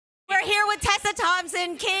here with Tessa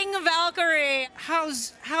Thompson, King Valkyrie.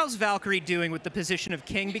 How's Valkyrie doing with the position of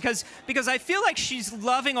king? Because I feel like she's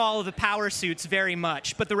loving all of the power suits very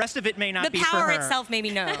much, but the rest of it may not be for her. The power itself,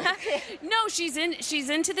 maybe no. No, she's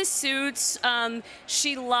into the suits.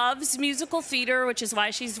 She loves musical theater, which is why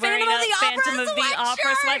she's wearing a Phantom of the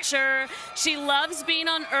Opera sweatshirt. She loves being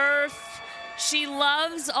on Earth. She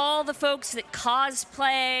loves all the folks that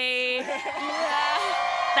cosplay.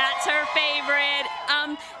 That's her favorite.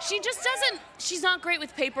 She just doesn't, she's not great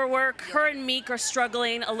with paperwork. Her and Meek are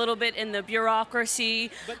struggling a little bit in the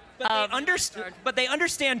bureaucracy. But they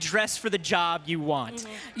understand dress for the job you want.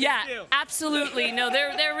 Yeah, absolutely. No,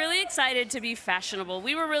 they're really excited to be fashionable.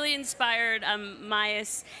 We were really inspired.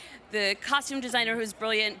 Myas, the costume designer, who's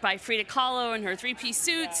brilliant, by Frida Kahlo and her three-piece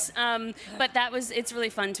suits. But it's really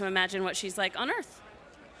fun to imagine what she's like on Earth.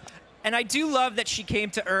 And I do love that she came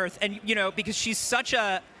to Earth, and because she's such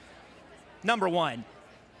a number one.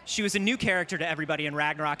 She was a new character to everybody in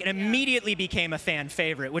Ragnarok, and immediately became a fan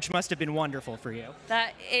favorite, which must have been wonderful for you.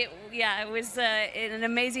 It was an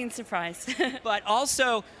amazing surprise. But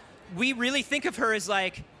also, we really think of her as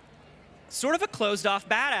like sort of a closed-off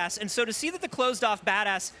badass, and so to see that the closed-off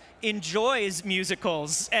badass enjoys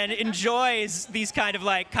musicals and enjoys these kind of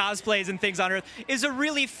like cosplays and things on Earth is a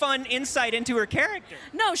really fun insight into her character.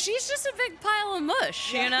 No, she's just a big pile of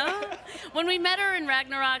mush, you know? When we met her in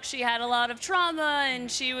Ragnarok, she had a lot of trauma, and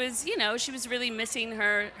she was, she was really missing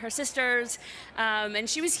her sisters, and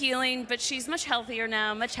she was healing, but she's much healthier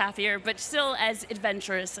now, much happier, but still as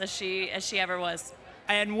adventurous as she ever was.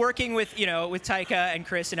 And working with, with Taika and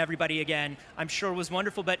Chris and everybody again, I'm sure was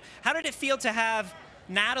wonderful. But how did it feel to have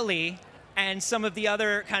Natalie and some of the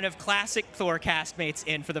other kind of classic Thor castmates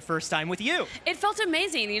in for the first time with you? It felt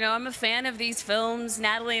amazing. I'm a fan of these films.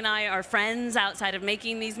 Natalie and I are friends outside of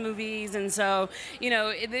making these movies. And so,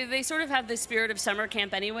 they sort of have the spirit of summer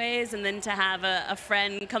camp anyways. And then to have a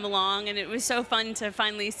friend come along, and it was so fun to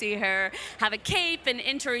finally see her have a cape and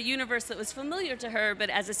enter a universe that was familiar to her, but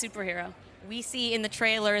as a superhero. We see in the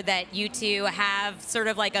trailer that you two have sort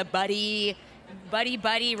of like a buddy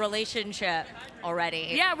relationship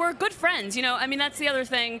already. Yeah, we're good friends. I mean, that's the other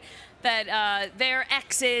thing, that they're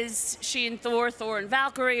exes. She and Thor and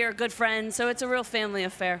Valkyrie are good friends, so it's a real family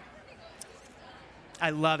affair. I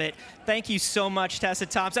love it. Thank you so much, Tessa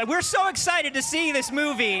Thompson. We're so excited to see this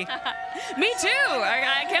movie. Me too.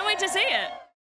 I can't wait to see it.